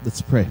Let's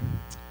pray.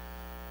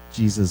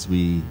 Jesus,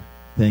 we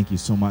thank you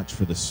so much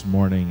for this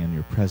morning and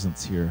your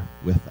presence here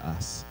with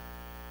us,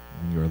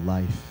 and your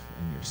life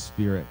and your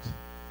spirit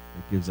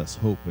that gives us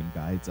hope and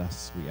guides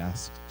us. We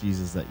ask,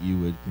 Jesus, that you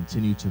would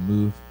continue to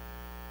move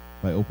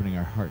by opening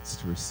our hearts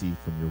to receive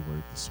from your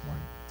word this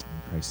morning.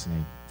 In Christ's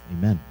name,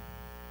 amen.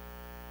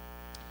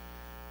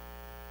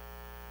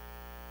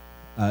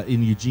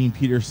 In Eugene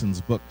Peterson's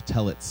book,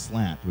 Tell It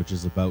Slant, which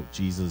is about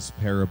Jesus'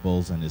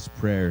 parables and his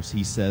prayers,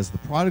 he says the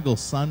prodigal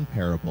son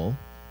parable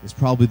is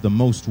probably the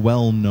most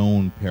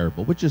well-known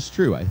parable, which is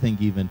true. I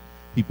think even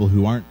people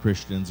who aren't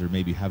Christians or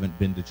maybe haven't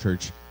been to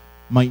church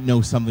might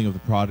know something of the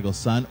prodigal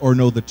son or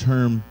know the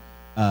term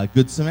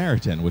Good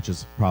Samaritan, which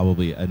is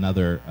probably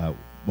another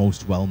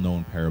most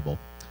well-known parable.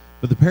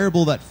 But the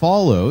parable that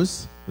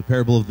follows, the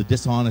parable of the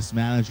dishonest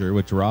manager,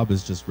 which Rob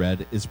has just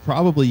read, is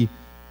probably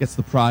gets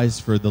the prize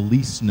for the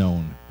least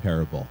known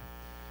parable.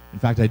 In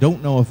fact, I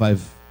don't know if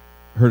I've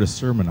heard a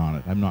sermon on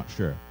it. I'm not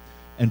sure.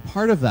 And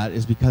part of that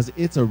is because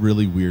it's a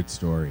really weird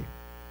story.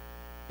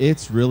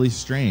 It's really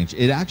strange.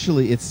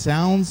 It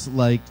sounds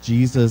like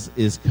Jesus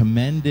is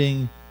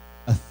commending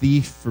a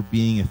thief for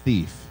being a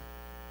thief.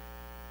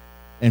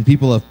 And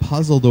people have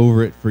puzzled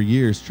over it for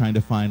years, trying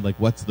to find, like,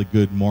 what's the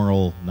good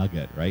moral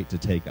nugget, right, to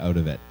take out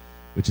of it,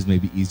 which is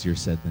maybe easier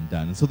said than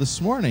done. And so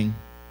this morning,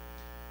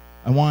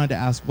 I wanted to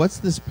ask, what's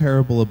this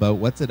parable about?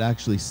 What's it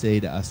actually say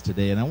to us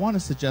today? And I want to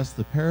suggest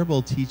the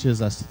parable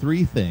teaches us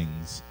three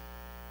things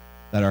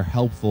that are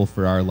helpful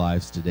for our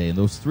lives today. And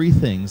those three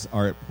things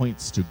are, it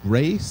points to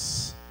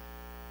grace,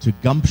 to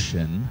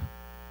gumption,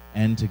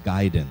 and to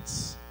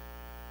guidance.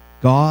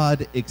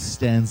 God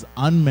extends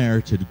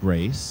unmerited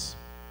grace.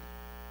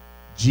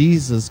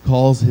 Jesus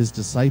calls his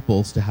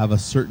disciples to have a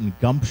certain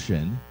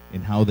gumption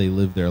in how they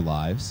live their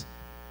lives.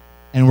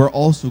 And we're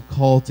also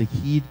called to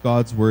heed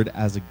God's word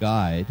as a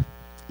guide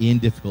in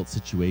difficult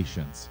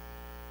situations.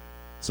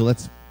 So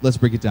let's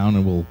break it down,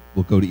 and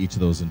we'll go to each of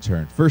those in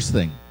turn. First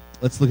thing,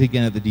 let's look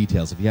again at the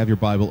details. If you have your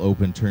Bible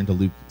open, turn to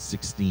Luke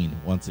 16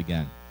 once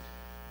again.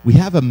 We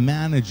have a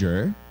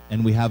manager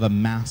and we have a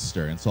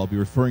master, and so I'll be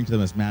referring to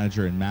them as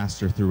manager and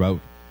master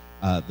throughout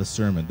the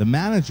sermon. The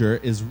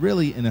manager is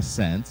really, in a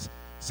sense,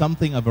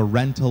 something of a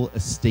rental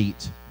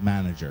estate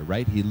manager,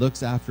 right? He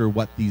looks after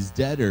what these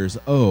debtors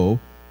owe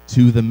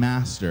to the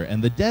master.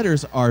 And the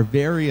debtors are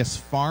various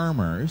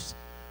farmers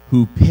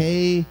who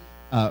pay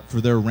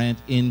for their rent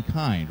in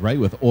kind, right,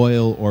 with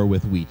oil or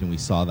with wheat. And we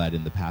saw that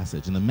in the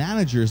passage. And the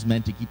manager is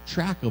meant to keep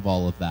track of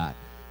all of that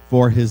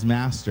for his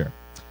master.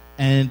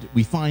 And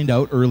we find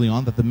out early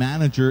on that the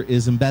manager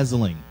is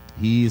embezzling.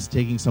 He's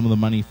taking some of the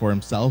money for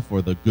himself,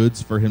 or the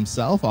goods for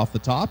himself, off the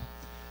top.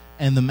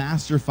 And the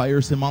master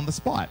fires him on the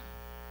spot.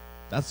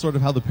 That's sort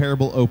of how the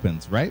parable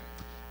opens, right?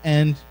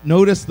 And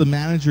notice the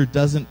manager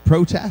doesn't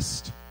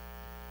protest.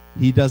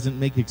 He doesn't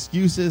make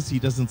excuses. He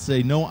doesn't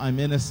say, no, I'm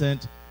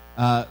innocent.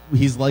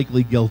 He's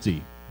likely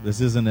guilty.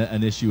 This isn't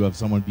an issue of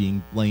someone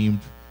being blamed.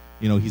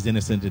 You know, he's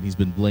innocent and he's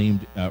been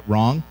blamed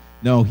wrong.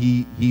 No,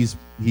 he's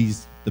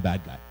the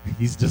bad guy.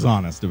 He's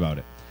dishonest about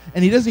it.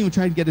 And he doesn't even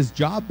try to get his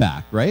job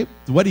back, right?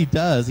 So what he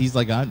does, he's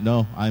like,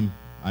 no,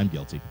 I'm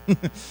guilty.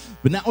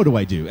 But now what do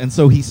I do? And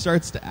so he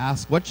starts to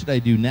ask, what should I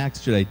do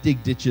next? Should I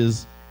dig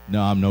ditches?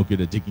 No, I'm no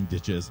good at digging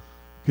ditches.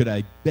 Could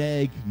I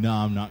beg? No,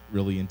 I'm not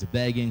really into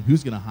begging.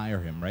 Who's going to hire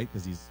him, right?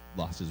 Because he's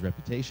lost his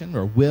reputation,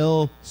 or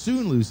will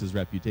soon lose his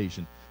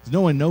reputation. Because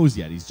no one knows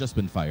yet. He's just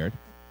been fired.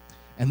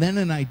 And then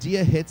an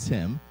idea hits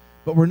him,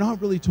 but we're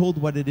not really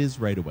told what it is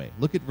right away.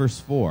 Look at verse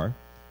 4.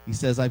 He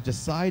says, I've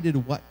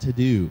decided what to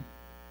do.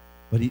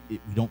 But we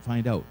don't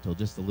find out till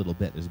just a little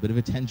bit. There's a bit of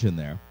a tension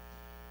there.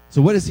 So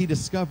what has he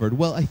discovered?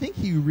 Well, I think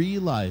he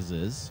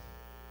realizes,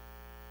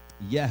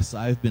 yes,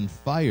 I've been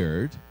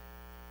fired,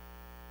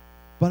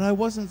 but I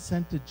wasn't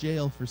sent to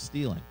jail for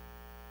stealing.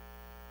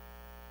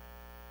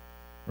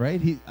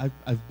 Right?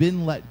 I've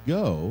been let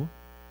go,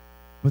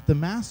 but the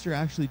master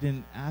actually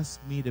didn't ask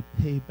me to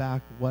pay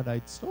back what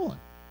I'd stolen.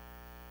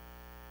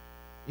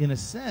 In a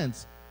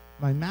sense,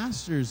 my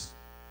master's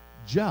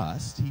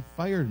just. He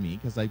fired me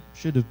because I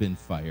should have been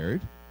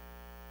fired,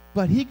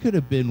 but he could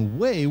have been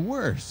way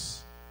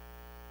worse.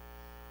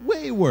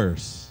 Way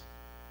worse.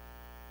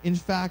 In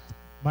fact,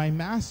 my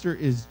master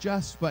is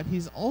just, but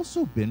he's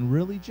also been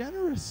really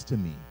generous to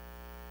me.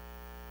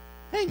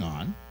 Hang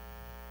on.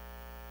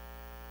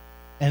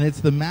 And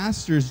it's the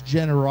master's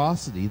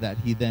generosity that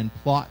he then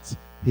plots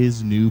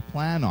his new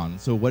plan on.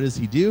 So what does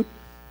he do?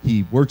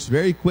 He works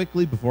very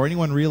quickly before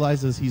anyone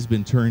realizes he's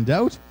been turned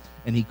out,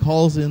 and he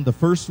calls in the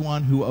first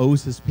one who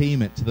owes his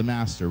payment to the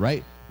master,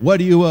 right? What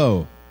do you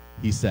owe?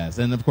 He says.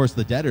 And of course,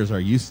 the debtors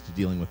are used to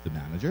dealing with the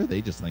manager.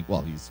 They just think,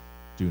 well, he's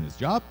doing his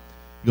job.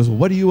 He goes, well,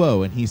 what do you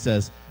owe? And he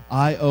says,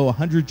 I owe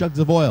 100 jugs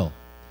of oil.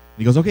 And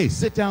he goes, okay,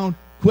 sit down,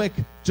 quick,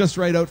 just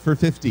write out for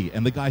 50.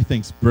 And the guy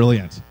thinks,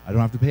 brilliant, I don't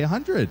have to pay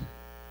 100.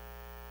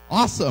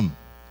 Awesome.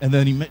 And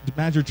then the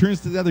manager turns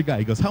to the other guy.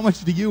 He goes, how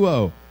much do you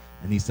owe?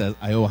 And he says,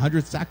 I owe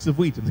 100 sacks of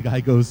wheat. And the guy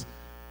goes,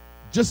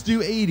 just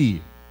do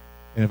 80.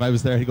 And if I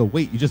was there, I'd go,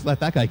 wait, you just let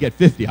that guy get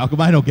 50. How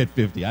come I don't get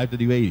 50? I have to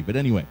do 80. But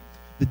anyway,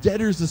 The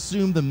debtors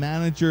assume the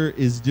manager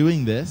is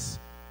doing this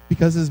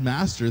because his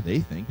master, they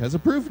think, has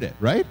approved it,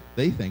 right?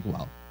 They think,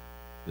 well,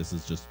 this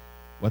is just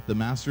what the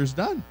master's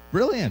done.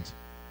 Brilliant.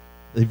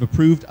 They've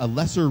approved a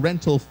lesser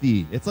rental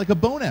fee. It's like a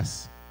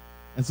bonus.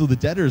 And so the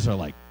debtors are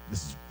like,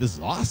 this is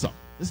awesome.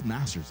 This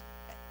master's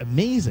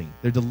amazing.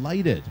 They're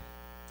delighted.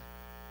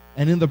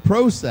 And in the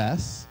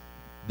process,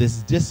 this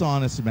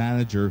dishonest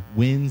manager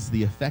wins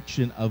the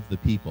affection of the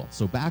people.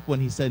 So back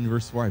when he said in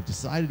verse 4, I've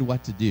decided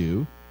what to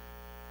do,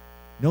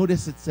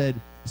 notice it said,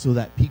 so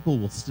that people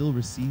will still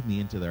receive me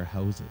into their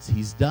houses.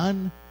 He's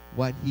done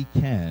what he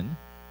can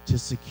to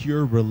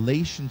secure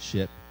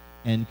relationship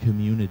and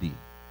community.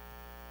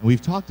 And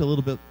we've talked a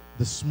little bit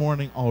this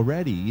morning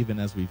already, even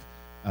as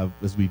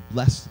we've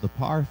blessed the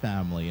Parr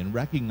family and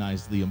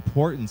recognized the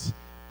importance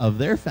of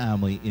their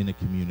family in a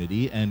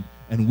community and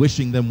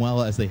wishing them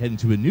well as they head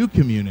into a new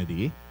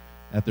community,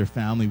 that their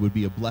family would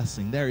be a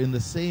blessing there. In the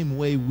same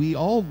way, we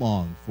all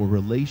long for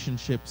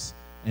relationships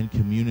and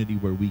community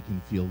where we can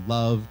feel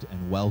loved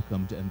and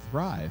welcomed and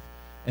thrive.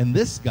 And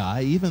this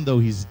guy, even though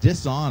he's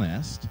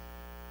dishonest,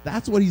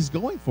 that's what he's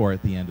going for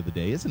at the end of the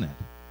day, isn't it?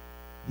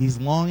 He's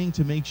longing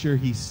to make sure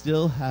he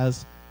still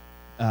has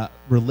a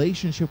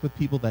relationship with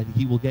people, that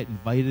he will get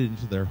invited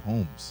into their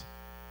homes.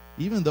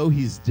 Even though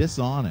he's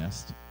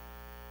dishonest,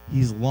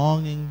 he's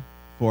longing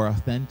for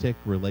authentic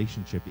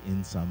relationship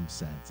in some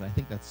sense. I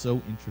think that's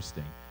so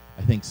interesting.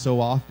 I think so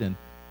often,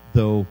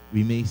 though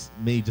we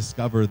may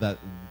discover that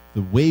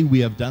the way we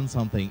have done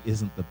something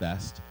isn't the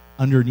best,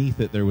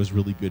 underneath it there was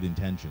really good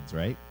intentions,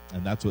 right?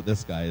 And that's what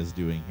this guy is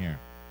doing here.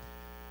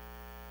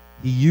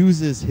 He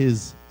uses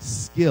his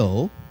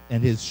skill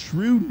and his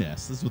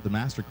shrewdness, this is what the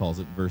master calls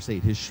it in verse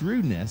 8, his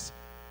shrewdness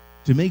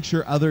to make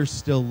sure others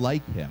still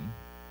like him.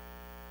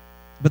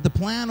 But the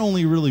plan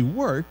only really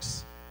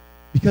works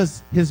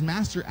because his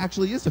master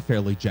actually is a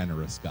fairly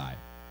generous guy,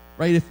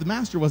 right? If the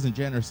master wasn't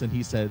generous and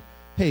he said,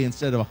 hey,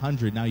 instead of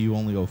 100, now you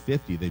only owe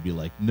 50, they'd be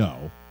like,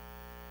 no,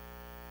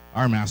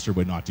 our master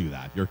would not do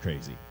that. You're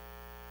crazy,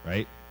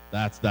 right?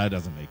 That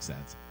doesn't make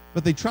sense.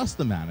 But they trust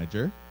the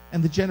manager,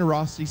 and the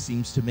generosity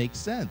seems to make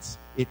sense.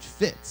 It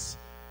fits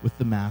with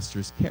the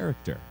master's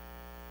character.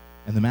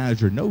 And the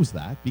manager knows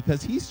that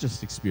because he's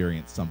just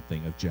experienced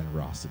something of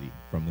generosity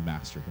from the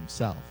master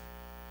himself.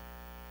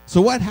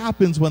 So what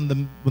happens when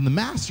the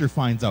master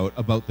finds out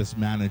about this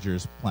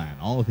manager's plan,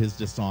 all of his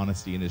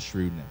dishonesty and his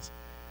shrewdness?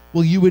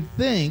 Well, you would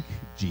think,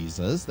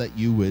 Jesus, that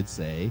you would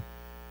say,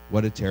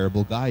 what a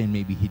terrible guy, and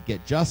maybe he'd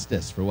get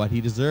justice for what he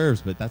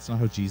deserves, but that's not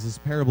how Jesus'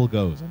 parable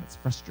goes, and it's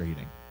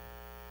frustrating.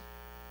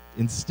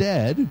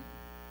 Instead,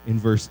 in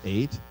verse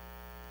 8,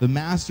 the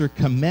master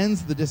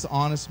commends the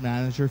dishonest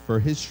manager for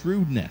his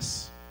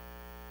shrewdness.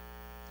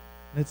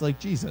 And it's like,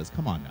 Jesus,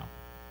 come on now.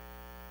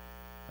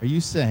 Are you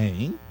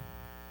saying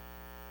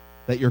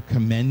that you're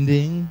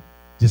commending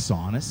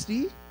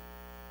dishonesty?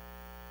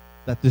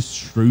 That this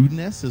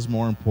shrewdness is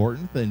more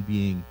important than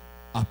being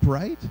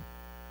upright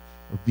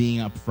or being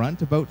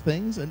upfront about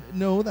things? And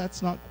no,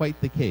 that's not quite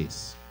the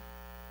case.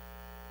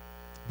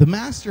 The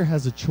master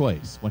has a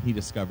choice when he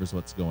discovers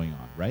what's going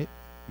on, right?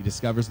 He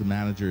discovers the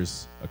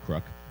manager's a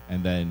crook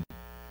and then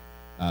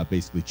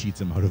basically cheats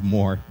him out of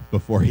more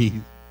before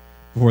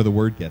the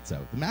word gets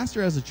out. The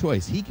master has a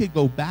choice. He could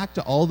go back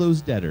to all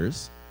those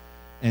debtors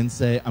and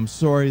say, I'm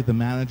sorry, the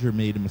manager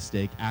made a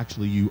mistake.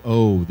 Actually, you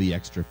owe the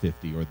extra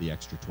 50 or the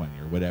extra 20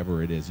 or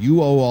whatever it is.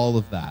 You owe all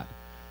of that.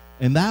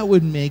 And that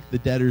would make the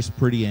debtors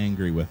pretty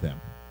angry with him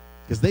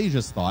because they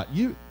just thought,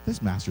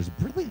 this master's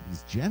brilliant.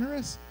 He's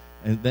generous.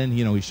 And then,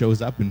 he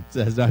shows up and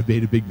says, I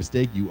made a big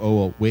mistake. You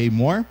owe way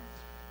more.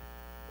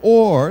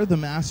 Or the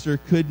master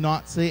could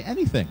not say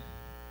anything.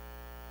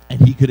 And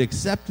he could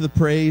accept the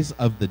praise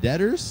of the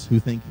debtors who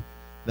think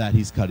that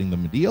he's cutting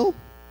them a deal.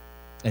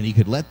 And he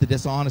could let the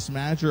dishonest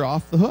manager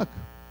off the hook.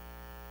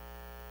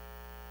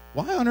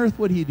 Why on earth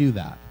would he do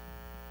that?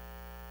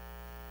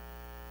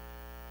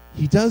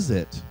 He does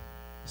it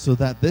so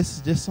that this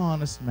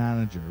dishonest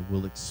manager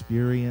will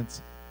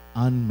experience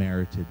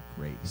unmerited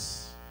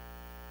grace.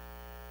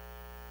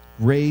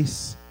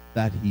 Grace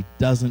that he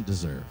doesn't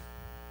deserve.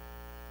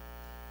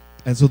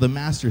 And so the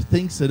master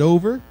thinks it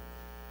over.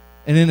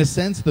 And in a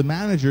sense, the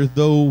manager,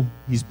 though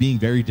he's being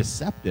very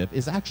deceptive,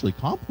 is actually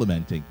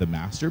complimenting the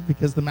master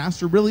because the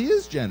master really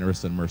is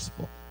generous and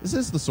merciful. This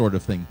is the sort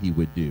of thing he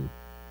would do.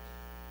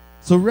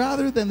 So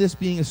rather than this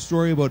being a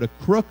story about a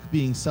crook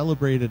being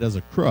celebrated as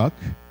a crook,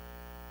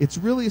 it's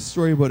really a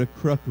story about a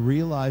crook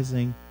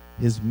realizing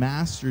his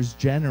master's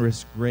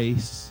generous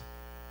grace.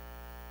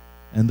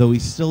 And though he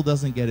still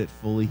doesn't get it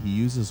fully, he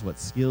uses what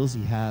skills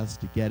he has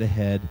to get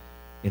ahead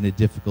in a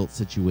difficult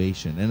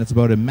situation. And it's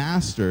about a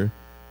master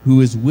who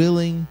is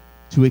willing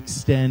to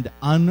extend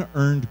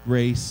unearned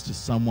grace to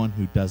someone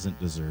who doesn't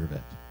deserve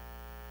it.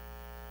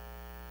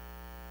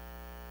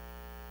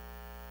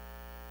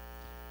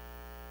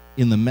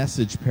 In the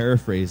Message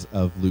paraphrase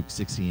of Luke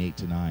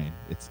 16:8-9,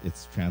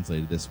 it's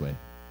translated this way.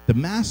 The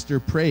master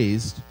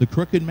praised the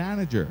crooked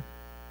manager.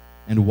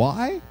 And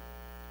why?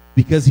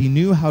 Because he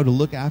knew how to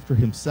look after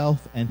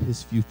himself and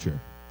his future.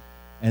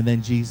 And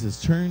then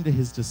Jesus turned to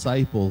his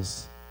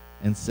disciples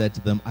and said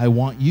to them, I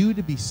want you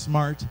to be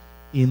smart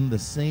in the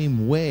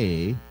same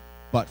way,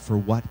 but for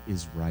what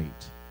is right.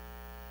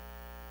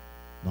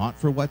 Not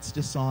for what's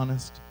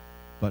dishonest,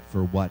 but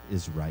for what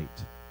is right.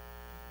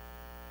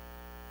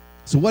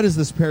 So what does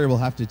this parable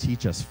have to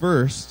teach us?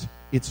 First,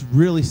 it's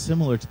really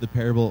similar to the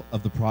parable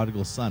of the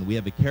prodigal son. We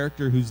have a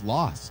character who's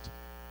lost,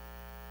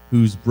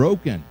 who's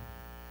broken,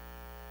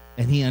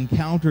 and he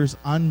encounters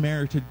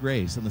unmerited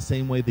grace in the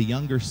same way the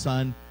younger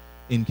son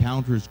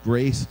encounters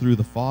grace through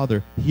the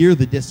father. Here,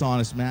 the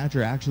dishonest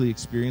manager actually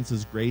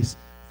experiences grace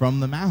from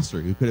the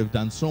master, who could have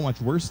done so much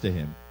worse to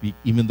him.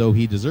 Even though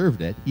he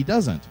deserved it, he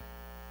doesn't.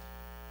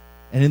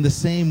 And in the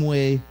same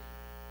way,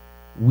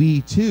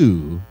 we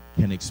too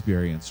can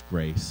experience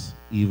grace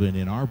even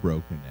in our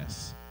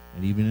brokenness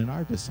and even in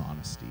our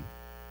dishonesty,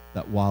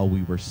 that while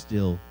we were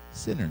still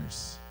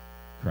sinners,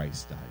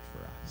 Christ died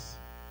for us.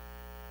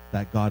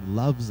 That God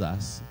loves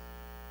us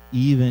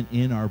even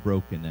in our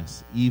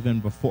brokenness, even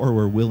before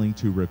we're willing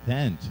to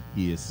repent.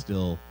 He is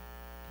still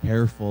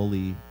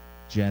carefully,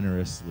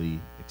 generously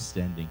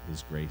extending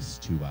his grace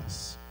to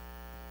us.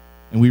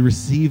 And we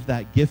receive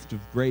that gift of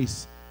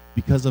grace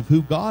because of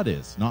who God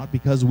is, not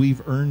because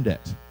we've earned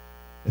it.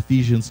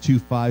 Ephesians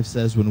 2:5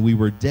 says, when we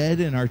were dead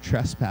in our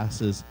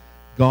trespasses,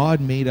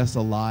 God made us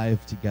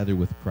alive together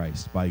with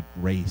Christ. By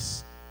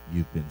grace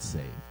you've been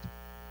saved.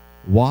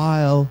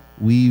 While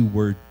we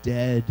were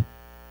dead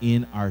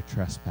in our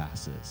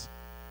trespasses,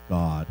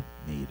 God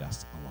made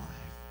us alive.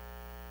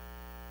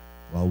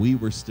 While we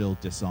were still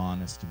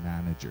dishonest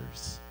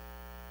managers,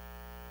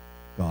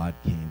 God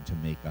came to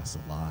make us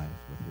alive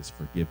with his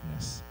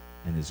forgiveness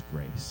and his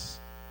grace.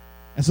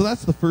 And so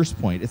that's the first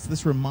point. It's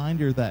this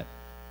reminder that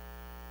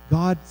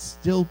God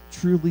still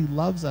truly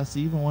loves us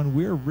even when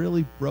we're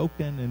really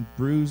broken and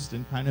bruised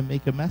and kind of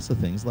make a mess of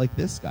things like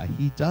this guy.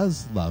 He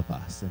does love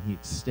us, and he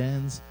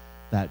extends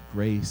that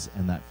grace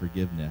and that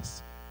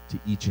forgiveness to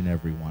each and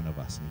every one of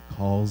us. And he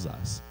calls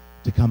us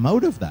to come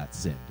out of that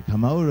sin, to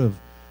come out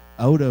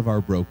of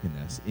our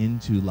brokenness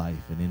into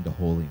life and into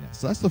holiness.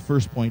 So that's the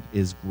first point,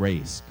 is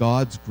grace.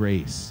 God's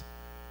grace.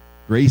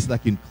 Grace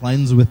that can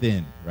cleanse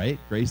within, right?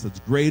 Grace that's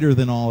greater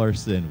than all our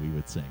sin, we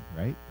would sing,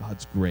 right?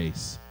 God's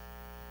grace.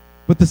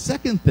 But the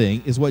second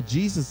thing is what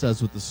Jesus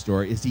does with the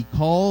story is he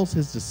calls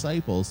his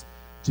disciples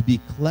to be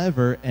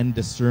clever and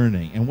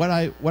discerning. And what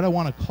I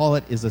want to call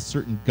it is a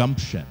certain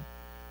gumption.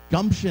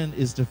 Gumption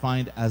is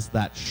defined as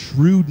that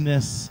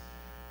shrewdness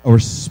or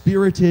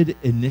spirited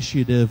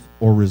initiative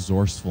or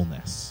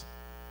resourcefulness.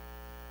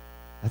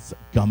 That's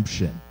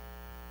gumption.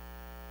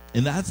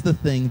 And that's the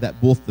thing that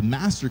both the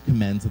master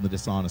commends in the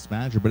dishonest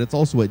manager, but it's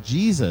also what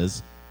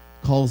Jesus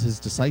calls his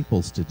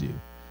disciples to do.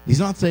 He's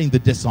not saying the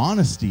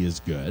dishonesty is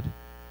good,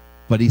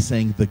 but he's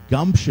saying the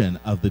gumption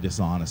of the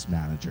dishonest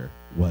manager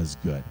was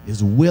good.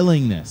 His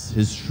willingness,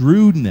 his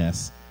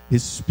shrewdness,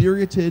 his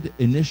spirited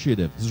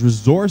initiative, his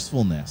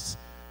resourcefulness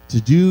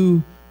to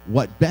do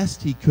what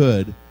best he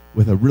could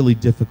with a really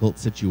difficult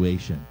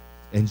situation.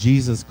 And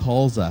Jesus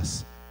calls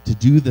us to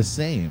do the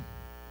same,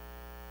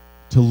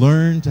 to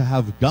learn to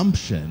have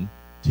gumption,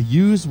 to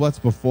use what's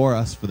before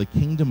us for the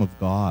kingdom of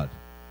God,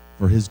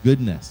 for his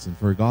goodness and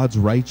for God's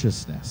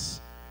righteousness,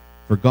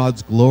 for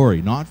God's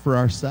glory, not for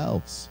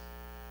ourselves.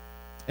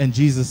 And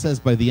Jesus says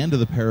by the end of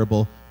the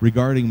parable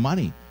regarding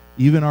money,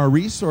 even our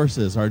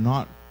resources are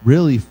not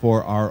really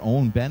for our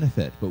own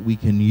benefit, but we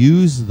can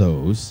use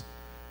those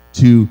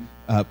to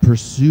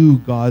pursue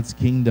God's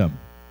kingdom,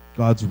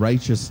 God's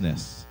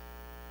righteousness.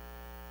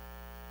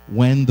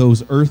 When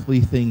those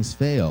earthly things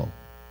fail,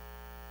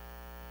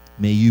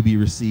 may you be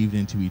received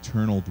into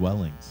eternal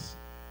dwellings.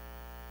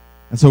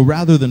 And so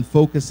rather than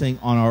focusing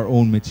on our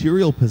own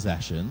material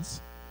possessions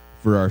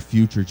for our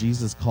future,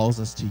 Jesus calls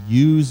us to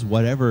use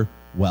whatever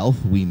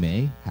wealth we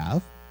may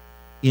have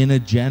in a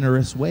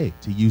generous way,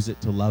 to use it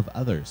to love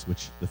others,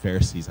 which the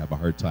Pharisees have a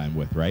hard time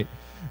with, right?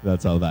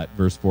 That's how that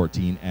verse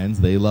 14 ends.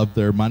 They loved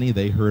their money,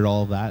 they heard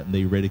all that, and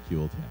they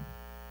ridiculed him.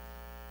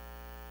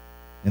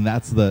 And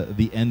that's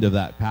the end of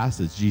that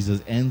passage.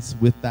 Jesus ends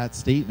with that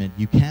statement.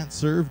 You can't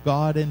serve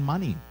God and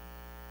money.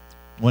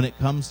 When it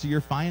comes to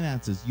your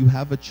finances, you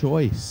have a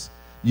choice.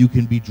 You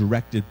can be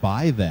directed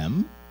by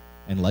them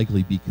and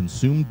likely be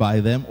consumed by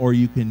them, or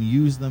you can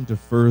use them to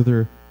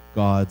further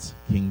God's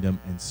kingdom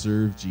and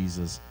serve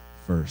Jesus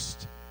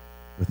first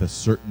with a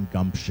certain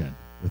gumption,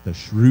 with a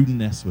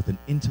shrewdness, with an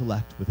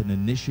intellect, with an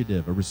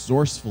initiative, a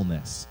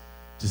resourcefulness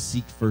to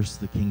seek first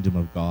the kingdom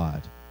of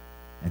God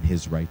and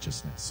his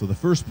righteousness. So the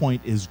first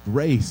point is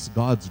grace,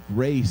 God's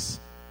grace,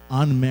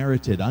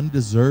 unmerited,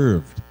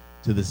 undeserved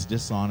to this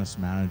dishonest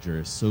manager,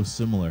 is so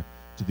similar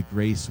to the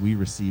grace we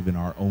receive in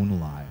our own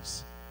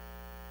lives,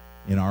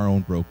 in our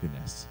own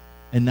brokenness.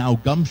 And now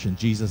gumption,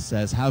 Jesus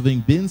says,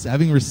 having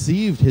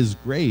received his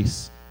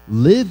grace,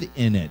 live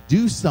in it,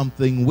 do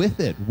something with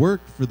it, work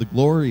for the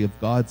glory of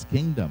God's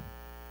kingdom.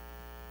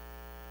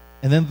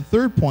 And then the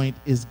third point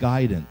is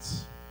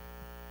guidance.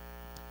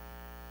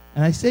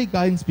 And I say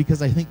guidance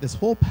because I think this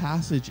whole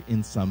passage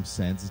in some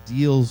sense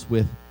deals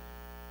with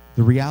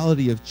the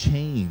reality of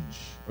change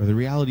or the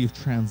reality of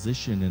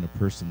transition in a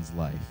person's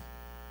life.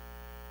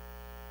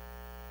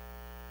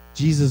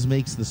 Jesus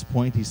makes this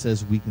point. He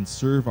says we can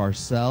serve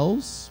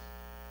ourselves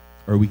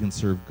or we can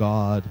serve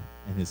God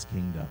and his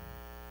kingdom.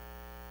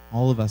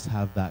 All of us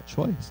have that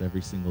choice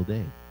every single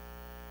day.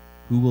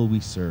 Who will we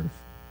serve?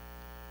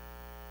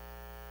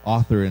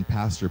 Author and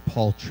pastor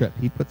Paul Tripp,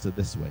 he puts it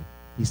this way.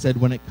 He said,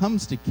 when it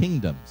comes to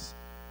kingdoms,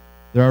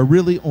 there are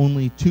really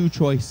only two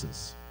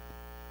choices.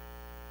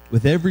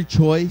 With every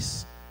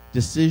choice,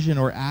 decision,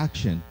 or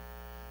action,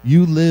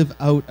 you live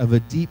out of a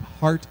deep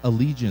heart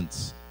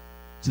allegiance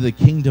to the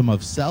kingdom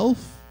of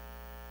self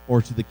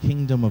or to the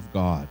kingdom of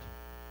God.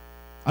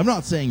 I'm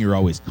not saying you're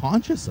always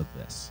conscious of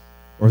this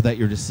or that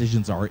your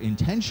decisions are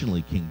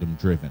intentionally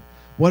kingdom-driven.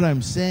 What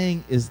I'm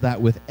saying is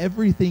that with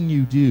everything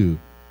you do,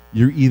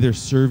 you're either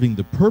serving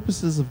the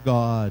purposes of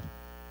God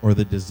or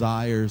the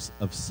desires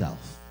of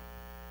self.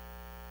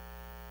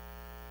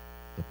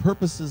 The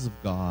purposes of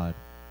God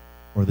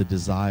or the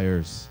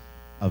desires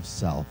of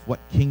self. What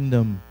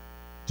kingdom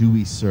do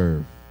we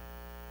serve?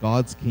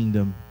 God's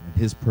kingdom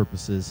and his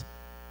purposes,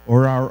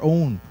 or our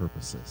own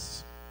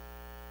purposes?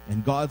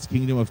 And God's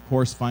kingdom, of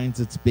course, finds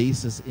its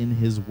basis in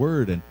his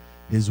word and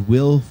his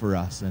will for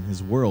us and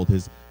his world,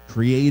 his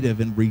creative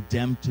and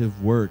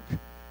redemptive work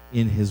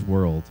in his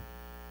world.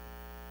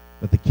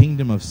 But the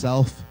kingdom of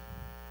self,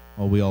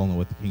 well, we all know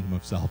what the kingdom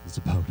of self is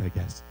about, I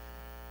guess.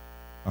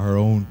 Our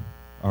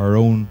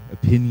own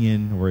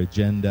opinion or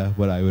agenda,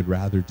 what I would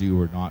rather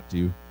do or not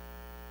do,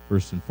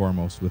 first and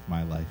foremost with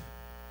my life.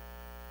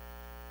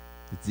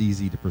 It's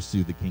easy to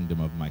pursue the kingdom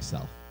of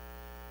myself.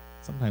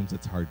 Sometimes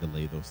it's hard to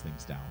lay those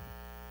things down,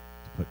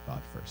 to put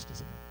God first,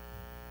 isn't it?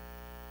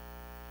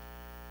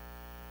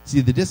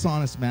 See, the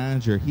dishonest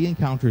manager, he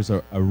encounters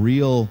a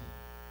real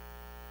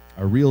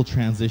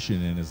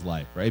transition in his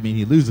life, right? I mean,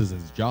 he loses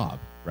his job,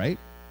 right?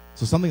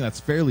 So something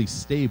that's fairly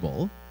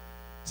stable,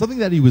 something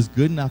that he was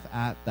good enough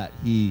at that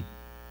he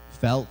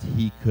felt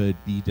he could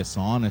be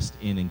dishonest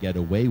in and get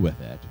away with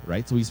it,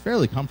 right? So he's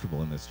fairly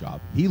comfortable in this job.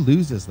 He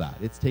loses that.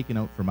 It's taken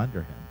out from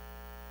under him.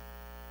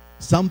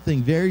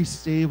 Something very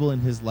stable in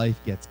his life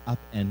gets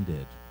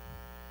upended.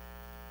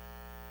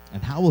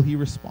 And how will he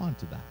respond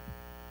to that?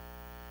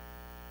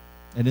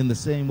 And in the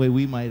same way,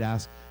 we might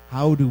ask,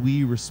 how do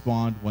we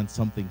respond when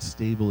something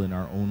stable in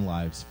our own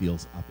lives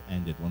feels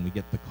upended? When we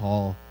get the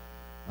call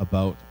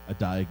about a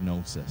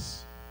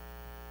diagnosis,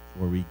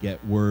 or we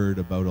get word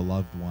about a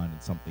loved one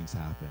and something's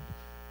happened,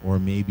 or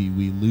maybe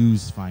we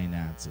lose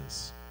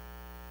finances,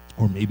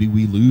 or maybe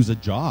we lose a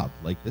job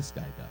like this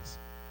guy does,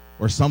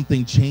 or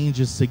something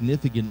changes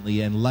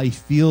significantly and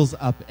life feels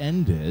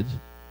upended.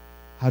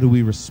 How do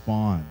we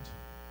respond?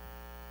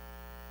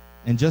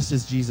 And just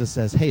as Jesus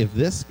says, hey, if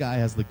this guy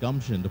has the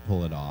gumption to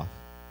pull it off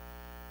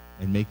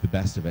and make the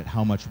best of it,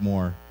 how much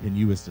more can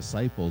you as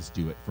disciples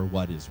do it for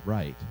what is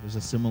right? There's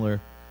a similar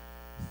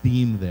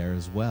theme there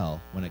as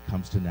well when it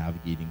comes to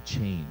navigating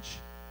change.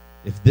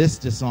 If this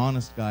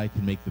dishonest guy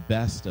can make the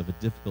best of a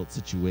difficult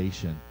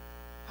situation,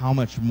 how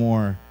much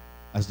more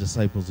as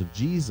disciples of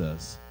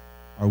Jesus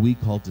are we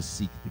called to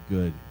seek the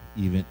good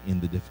even in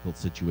the difficult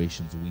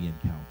situations we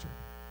encounter?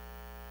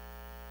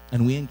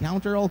 And we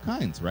encounter all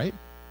kinds, right?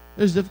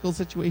 There's difficult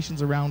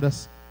situations around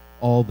us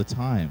all the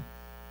time.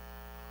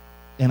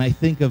 And I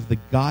think of the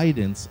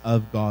guidance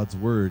of God's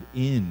word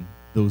in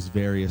those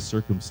various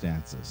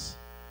circumstances.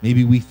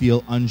 Maybe we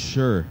feel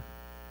unsure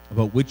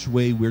about which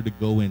way we're to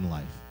go in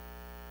life.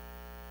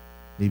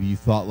 Maybe you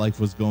thought life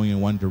was going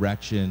in one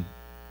direction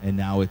and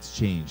now it's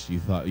changed. You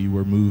thought you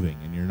were moving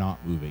and you're not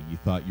moving. You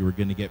thought you were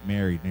going to get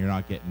married and you're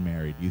not getting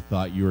married. You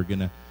thought you were going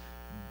to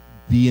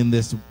be in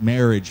this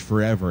marriage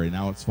forever and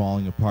now it's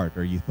falling apart.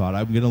 Or you thought,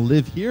 I'm going to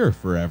live here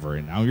forever,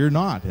 and now you're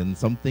not, and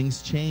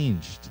something's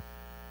changed.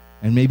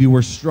 And maybe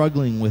we're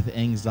struggling with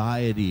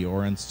anxiety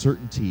or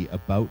uncertainty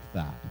about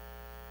that.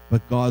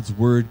 But God's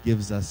word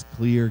gives us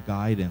clear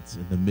guidance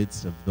in the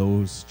midst of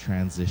those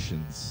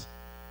transitions.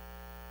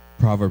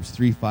 Proverbs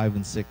 3, 5,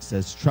 and 6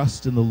 says,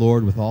 trust in the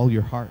Lord with all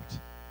your heart.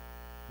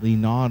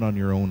 Lean not on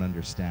your own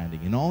understanding.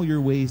 In all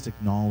your ways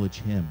acknowledge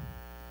him,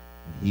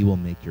 and he will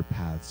make your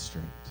paths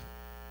straight.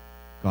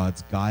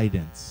 God's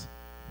guidance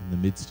in the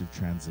midst of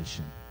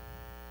transition.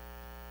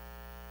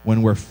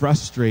 When we're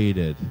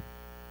frustrated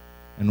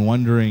and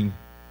wondering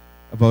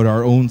about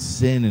our own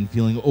sin and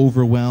feeling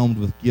overwhelmed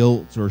with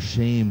guilt or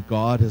shame,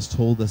 God has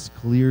told us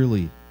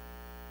clearly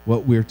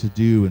what we're to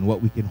do and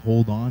what we can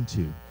hold on to.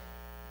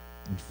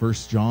 In 1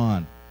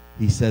 John,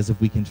 he says, if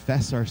we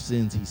confess our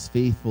sins, he's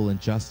faithful and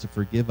just to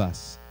forgive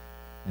us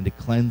and to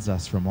cleanse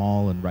us from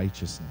all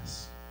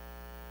unrighteousness.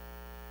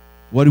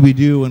 What do we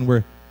do when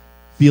we're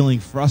feeling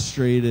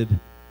frustrated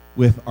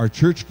with our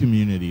church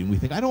community and we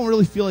think, I don't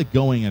really feel like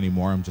going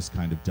anymore, I'm just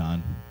kind of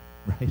done,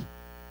 right?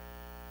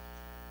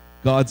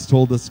 God's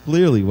told us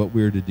clearly what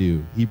we're to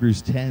do.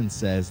 Hebrews 10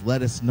 says,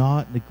 let us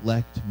not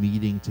neglect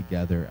meeting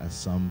together as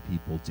some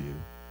people do,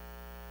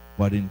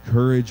 but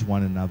encourage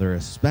one another,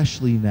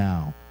 especially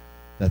now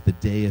that the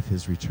day of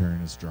his return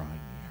is drawing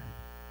near.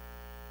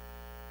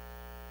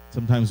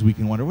 Sometimes we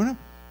can wonder,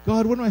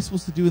 God, what am I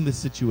supposed to do in this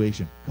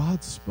situation?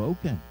 God's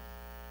spoken.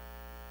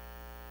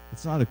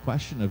 It's not a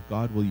question of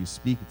God, will you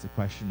speak? It's a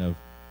question of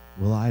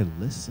Will I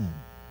listen?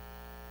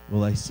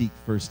 Will I seek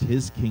first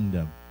his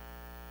kingdom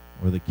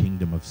or the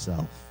kingdom of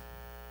self?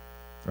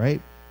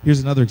 Right? Here's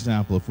another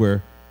example. If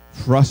we're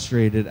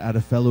frustrated at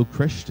a fellow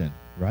Christian,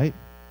 right?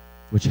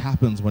 Which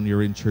happens when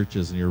you're in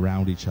churches and you're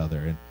around each other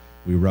and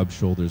we rub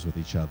shoulders with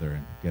each other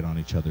and get on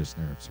each other's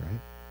nerves, right?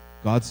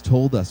 God's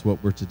told us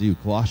what we're to do.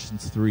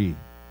 Colossians 3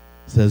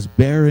 says,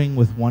 bearing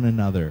with one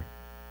another.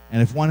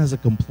 And if one has a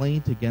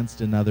complaint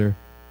against another,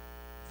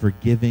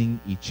 forgiving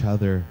each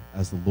other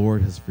as the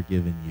Lord has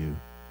forgiven you,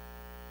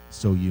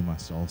 so you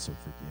must also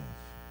forgive.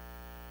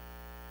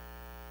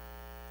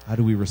 How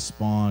do we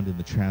respond in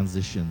the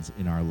transitions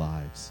in our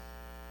lives?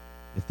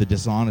 If the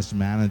dishonest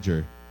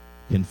manager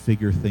can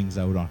figure things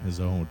out on his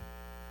own,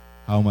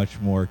 how much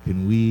more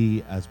can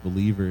we as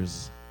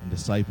believers and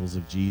disciples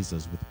of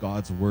Jesus, with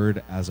God's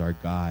word as our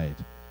guide,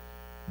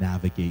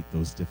 navigate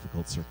those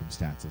difficult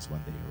circumstances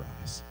when they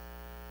arise?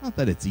 Not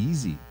that it's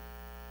easy,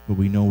 but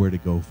we know where to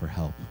go for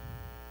help.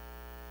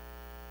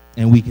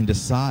 And we can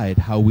decide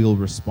how we'll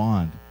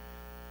respond,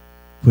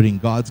 putting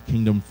God's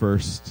kingdom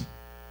first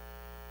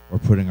or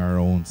putting our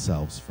own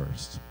selves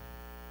first.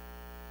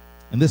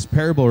 And this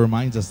parable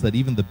reminds us that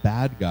even the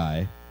bad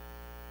guy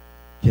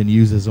can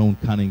use his own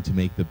cunning to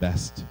make the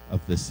best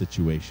of this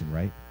situation,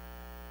 right?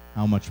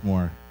 How much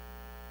more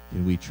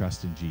can we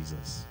trust in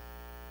Jesus,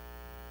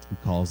 who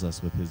calls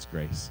us with his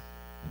grace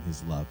and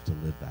his love to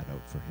live that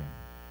out for him?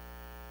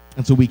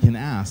 And so we can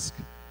ask,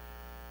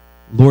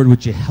 Lord,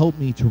 would you help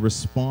me to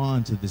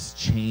respond to this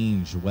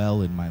change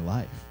well in my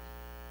life?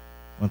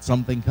 When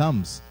something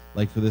comes,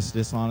 like for this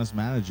dishonest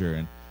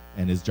manager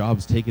and his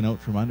job's taken out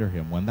from under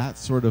him, when that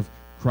sort of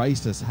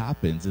crisis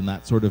happens in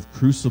that sort of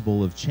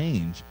crucible of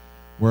change,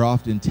 we're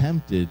often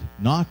tempted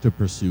not to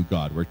pursue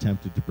God. We're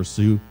tempted to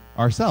pursue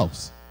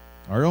ourselves,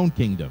 our own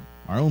kingdom,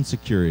 our own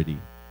security.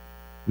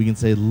 We can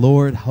say,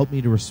 Lord, help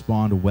me to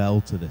respond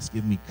well to this.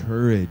 Give me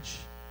courage.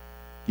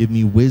 Give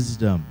me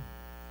wisdom.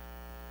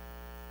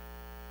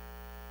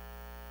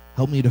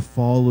 Help me to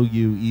follow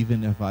you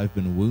even if I've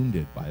been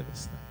wounded by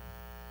this thing.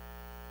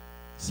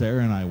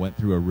 Sarah and I went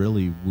through a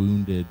really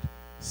wounded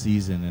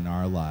season in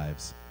our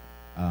lives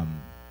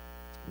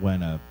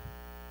when I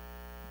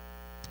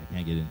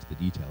can't get into the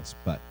details,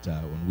 but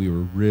when we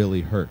were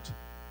really hurt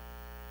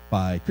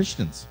by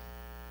Christians.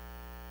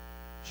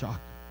 Shock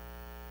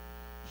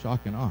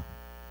and awe.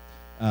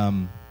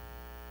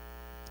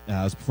 It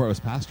was before I was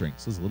pastoring,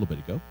 so it was a little bit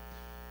ago.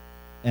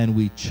 And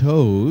we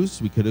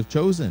could have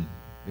chosen.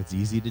 It's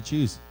easy to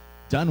choose.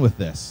 Done with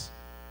this.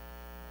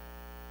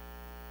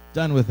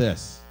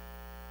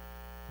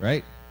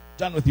 Right?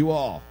 Done with you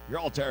all. You're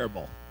all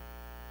terrible.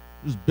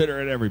 Just bitter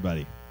at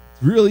everybody.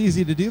 It's really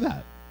easy to do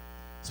that.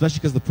 Especially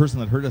because the person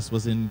that hurt us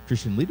was in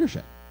Christian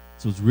leadership.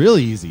 So it's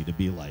really easy to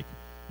be like,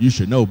 you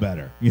should know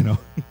better,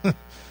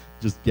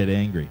 just get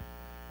angry.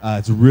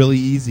 It's really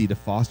easy to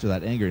foster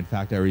that anger. In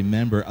fact, I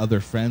remember other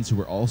friends who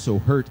were also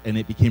hurt, and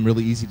it became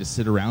really easy to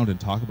sit around and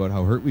talk about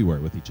how hurt we were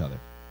with each other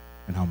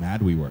and how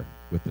mad we were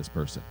with this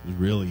person. It was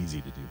really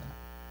easy to do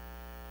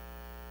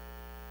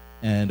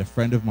that. And a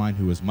friend of mine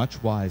who was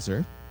much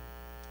wiser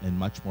and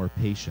much more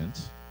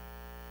patient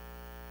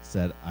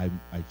said, I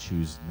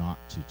choose not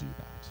to do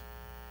that.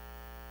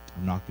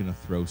 I'm not going to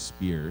throw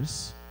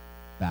spears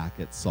back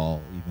at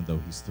Saul, even though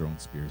he's thrown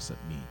spears at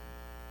me.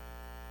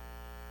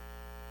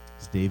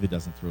 Because David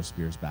doesn't throw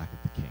spears back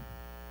at the king.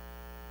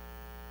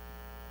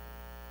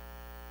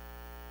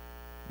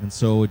 And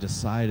so I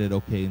decided,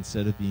 okay,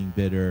 instead of being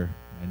bitter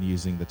and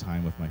using the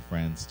time with my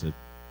friends to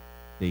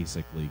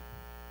basically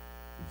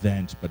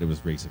vent, but it was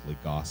basically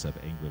gossip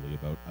angrily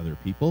about other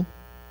people,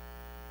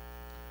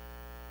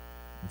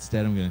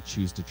 instead I'm going to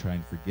choose to try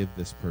and forgive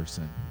this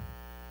person,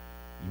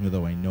 even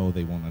though I know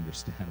they won't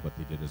understand what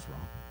they did is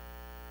wrong.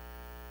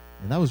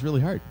 And that was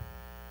really hard.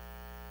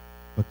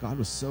 But God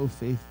was so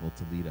faithful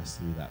to lead us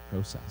through that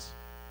process.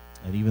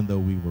 And even though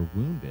we were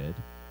wounded,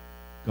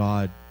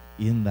 God,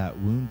 in that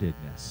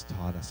woundedness,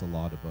 taught us a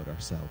lot about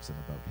ourselves and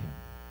about him.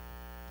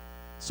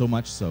 So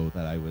much so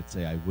that I would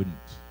say I wouldn't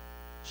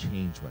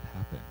change what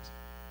happened,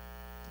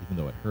 even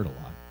though it hurt a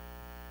lot.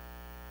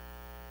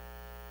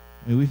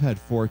 I mean, we've had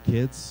 4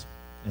 kids,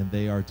 and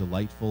they are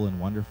delightful and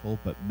wonderful,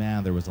 but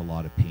man, there was a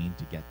lot of pain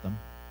to get them,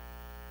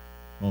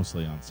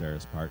 mostly on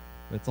Sarah's part.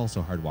 But it's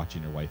also hard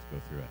watching your wife go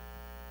through it.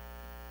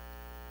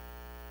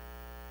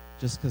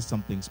 Just because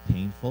something's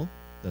painful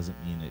doesn't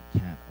mean it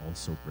can't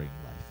also bring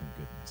life and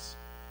goodness.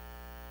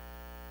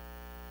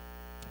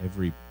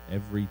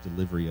 Every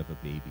delivery of a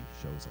baby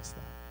shows us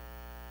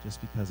that. Just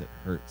because it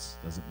hurts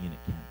doesn't mean it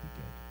can't be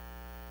good.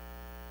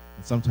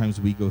 And sometimes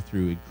we go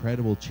through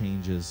incredible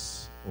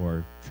changes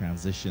or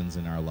transitions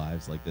in our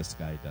lives like this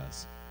guy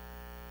does.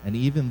 And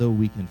even though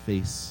we can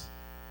face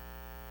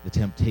the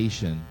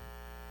temptation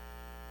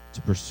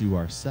to pursue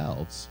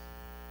ourselves,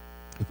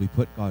 if we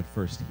put God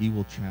first, he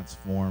will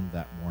transform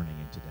that mourning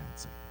into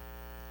dancing.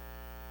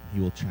 He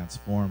will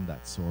transform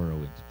that sorrow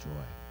into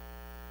joy.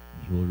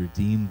 And he will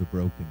redeem the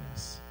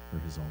brokenness for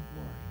his own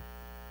glory.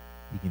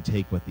 He can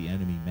take what the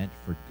enemy meant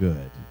for good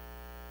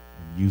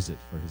and use it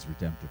for his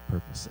redemptive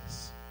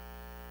purposes.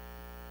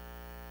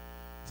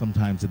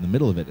 Sometimes in the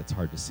middle of it, it's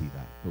hard to see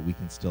that, but we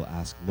can still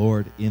ask,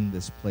 Lord, in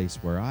this place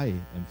where I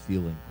am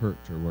feeling hurt,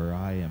 or where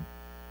I am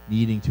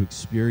needing to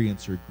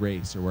experience your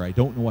grace, or where I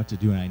don't know what to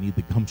do and I need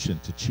the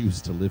gumption to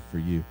choose to live for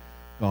you,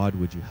 God,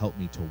 would you help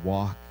me to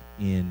walk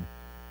in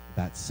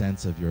that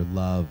sense of your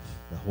love,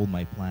 to hold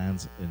my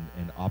plans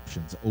and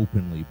options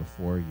openly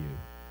before you,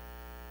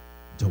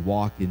 to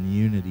walk in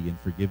unity and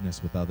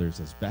forgiveness with others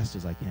as best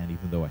as I can,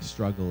 even though I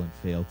struggle and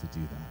fail to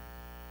do that.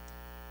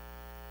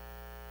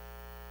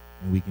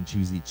 And we can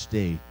choose each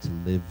day to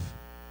live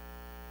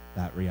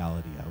that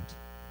reality out,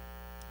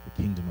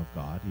 the kingdom of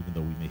God, even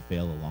though we may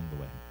fail along the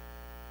way,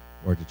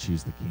 or to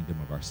choose the kingdom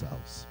of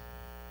ourselves.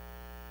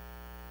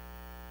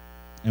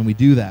 And we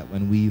do that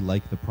when we,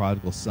 like the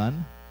prodigal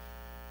son,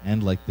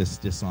 and like this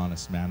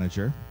dishonest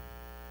manager,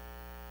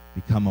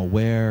 become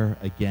aware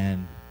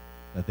again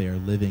that they are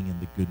living in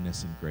the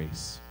goodness and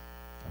grace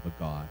of a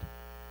God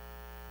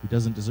who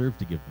doesn't deserve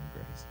to give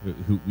them grace,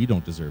 who we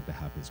don't deserve to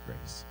have his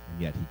grace,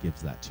 and yet he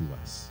gives that to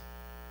us.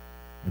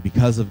 And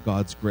because of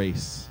God's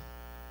grace,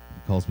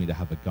 he calls me to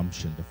have a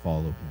gumption to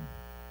follow him,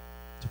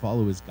 to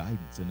follow his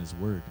guidance and his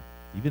word,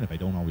 even if I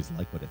don't always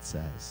like what it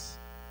says,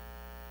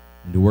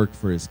 and to work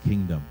for his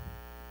kingdom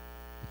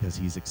because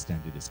he's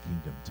extended his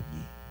kingdom to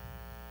me.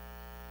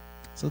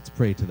 So let's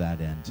pray to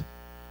that end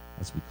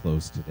as we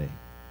close today.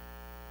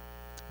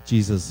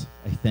 Jesus,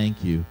 I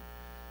thank you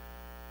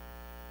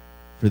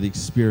for the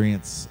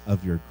experience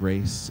of your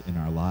grace in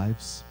our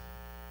lives,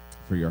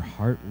 for your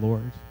heart,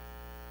 Lord,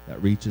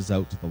 that reaches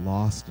out to the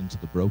lost and to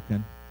the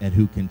broken, and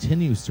who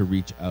continues to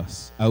reach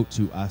out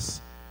to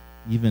us,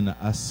 even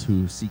us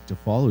who seek to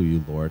follow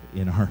you, Lord,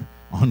 in our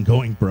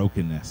ongoing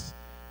brokenness.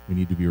 We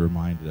need to be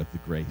reminded of the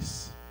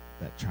grace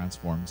that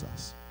transforms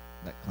us,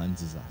 that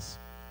cleanses us.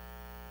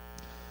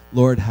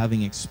 Lord,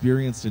 having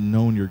experienced and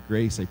known your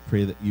grace, I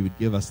pray that you would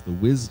give us the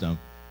wisdom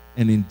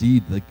and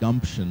indeed the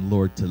gumption,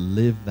 Lord, to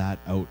live that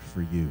out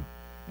for you,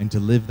 and to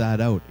live that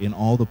out in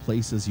all the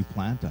places you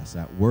plant us,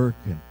 at work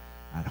and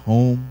at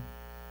home,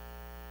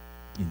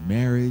 in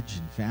marriage,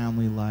 in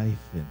family life,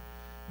 in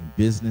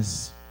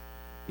business,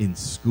 in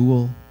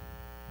school.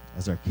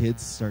 As our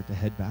kids start to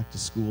head back to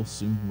school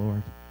soon,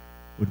 Lord,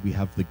 would we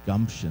have the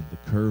gumption,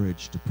 the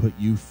courage to put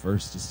you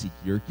first, to seek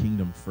your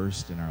kingdom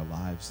first in our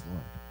lives,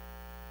 Lord.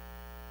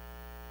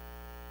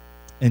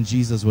 And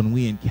Jesus, when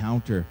we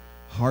encounter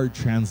hard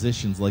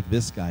transitions like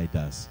this guy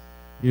does,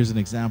 here's an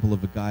example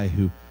of a guy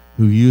who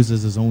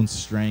uses his own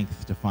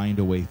strength to find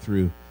a way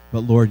through.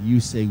 But Lord, you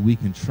say we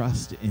can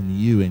trust in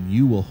you, and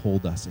you will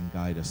hold us and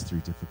guide us through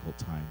difficult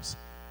times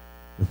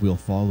if we'll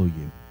follow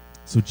you.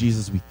 So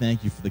Jesus, we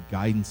thank you for the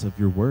guidance of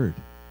your word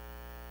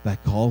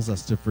that calls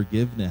us to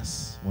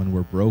forgiveness when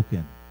we're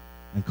broken,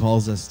 and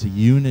calls us to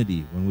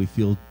unity when we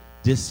feel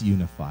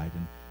disunified,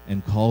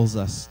 and calls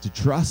us to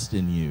trust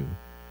in you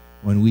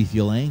when we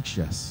feel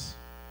anxious,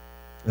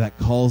 that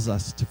calls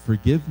us to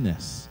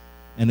forgiveness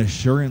and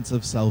assurance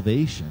of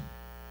salvation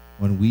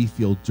when we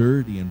feel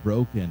dirty and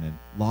broken and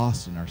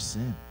lost in our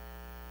sin.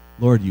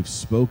 Lord, you've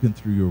spoken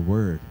through your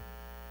word.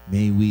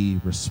 May we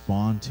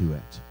respond to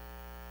it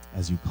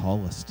as you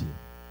call us to.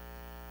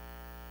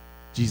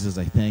 Jesus,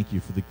 I thank you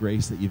for the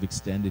grace that you've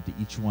extended to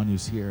each one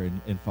who's here.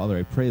 And Father,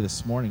 I pray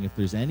this morning, if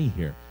there's any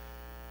here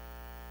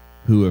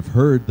who have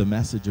heard the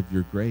message of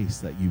your grace,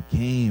 that you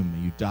came,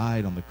 you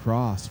died on the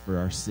cross for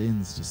our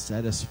sins to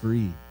set us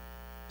free,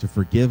 to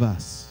forgive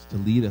us, to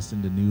lead us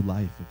into new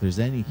life. If there's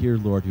any here,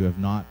 Lord, who have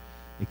not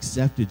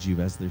accepted you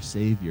as their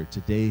Savior,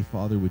 today,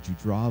 Father, would you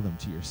draw them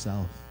to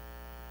yourself?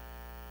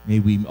 May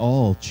we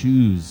all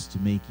choose to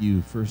make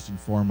you first and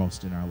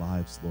foremost in our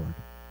lives, Lord,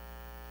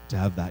 to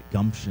have that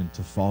gumption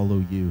to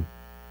follow you,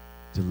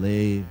 to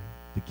lay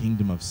the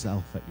kingdom of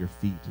self at your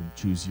feet and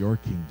choose your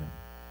kingdom.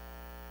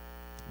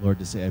 Lord,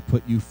 to say, I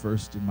put you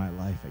first in my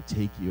life. I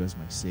take you as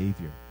my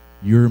Savior.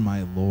 You're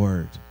my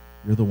Lord.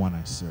 You're the one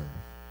I serve.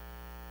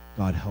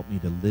 God, help me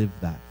to live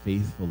that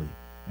faithfully.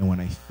 And when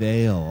I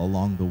fail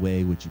along the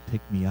way, would you pick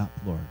me up,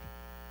 Lord,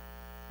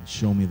 and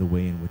show me the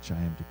way in which I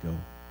am to go.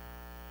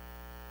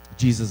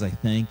 Jesus, I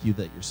thank you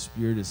that your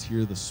Spirit is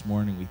here this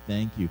morning. We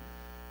thank you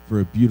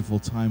for a beautiful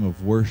time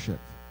of worship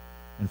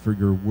and for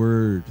your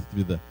word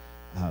through the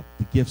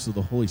gifts of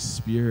the Holy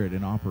Spirit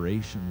in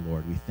operation,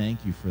 Lord. We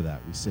thank you for that.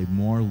 We say,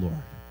 more, Lord.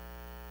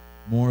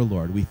 More,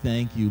 Lord. We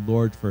thank you,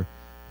 Lord,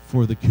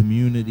 for the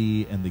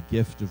community and the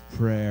gift of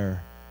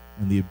prayer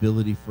and the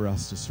ability for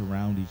us to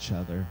surround each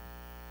other.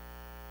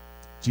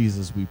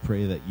 Jesus, we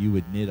pray that you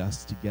would knit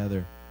us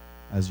together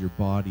as your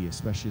body,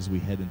 especially as we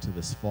head into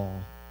this fall.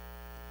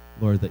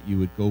 Lord, that you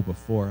would go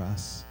before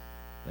us,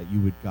 that you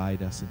would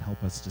guide us and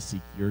help us to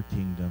seek your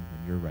kingdom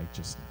and your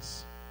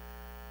righteousness.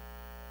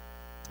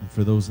 And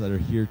for those that are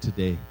here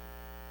today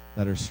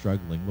that are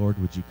struggling, Lord,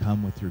 would you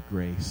come with your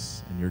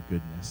grace and your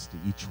goodness to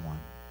each one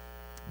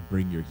and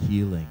bring your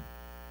healing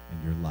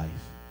and your life.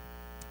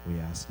 We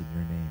ask in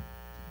your name.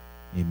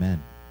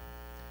 Amen.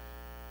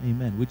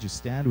 Amen. Would you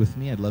stand with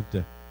me? I'd love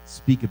to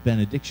speak a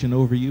benediction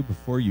over you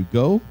before you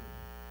go.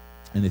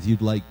 And if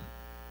you'd like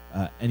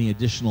any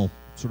additional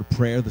sort of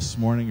prayer this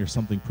morning, or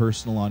something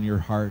personal on your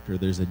heart, or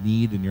there's a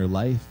need in your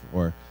life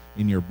or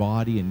in your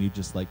body and you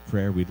just like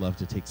prayer, we'd love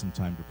to take some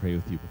time to pray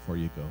with you before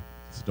you go.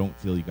 So don't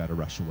feel you got to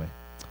rush away.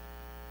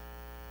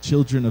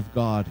 Children of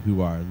God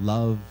who are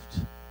loved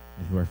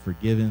and who are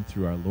forgiven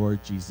through our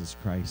Lord Jesus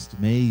Christ,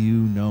 may you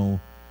know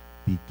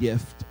the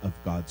gift of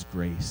God's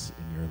grace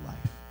in your life.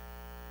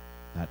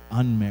 That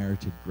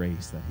unmerited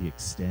grace that he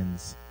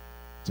extends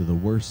to the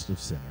worst of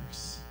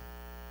sinners,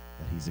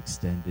 that he's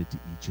extended to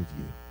each of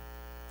you.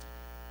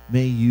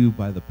 May you,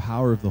 by the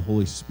power of the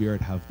Holy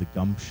Spirit, have the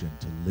gumption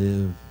to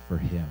live for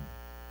him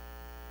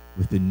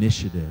with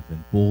initiative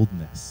and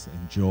boldness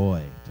and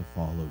joy to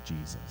follow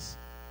Jesus.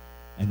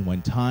 And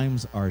when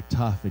times are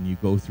tough and you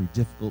go through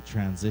difficult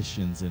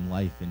transitions in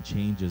life and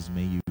changes,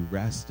 may you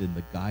rest in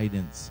the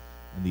guidance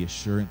and the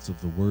assurance of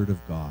the Word of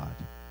God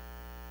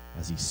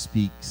as he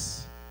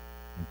speaks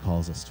and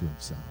calls us to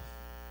himself.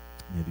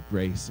 May the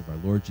grace of our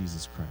Lord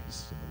Jesus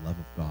Christ and the love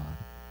of God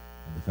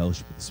and the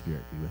fellowship of the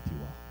Spirit be with you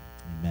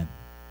all. Amen.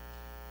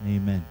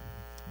 Amen.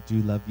 I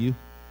do love you.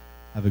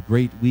 Have a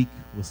great week.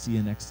 We'll see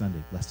you next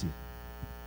Sunday. Bless you.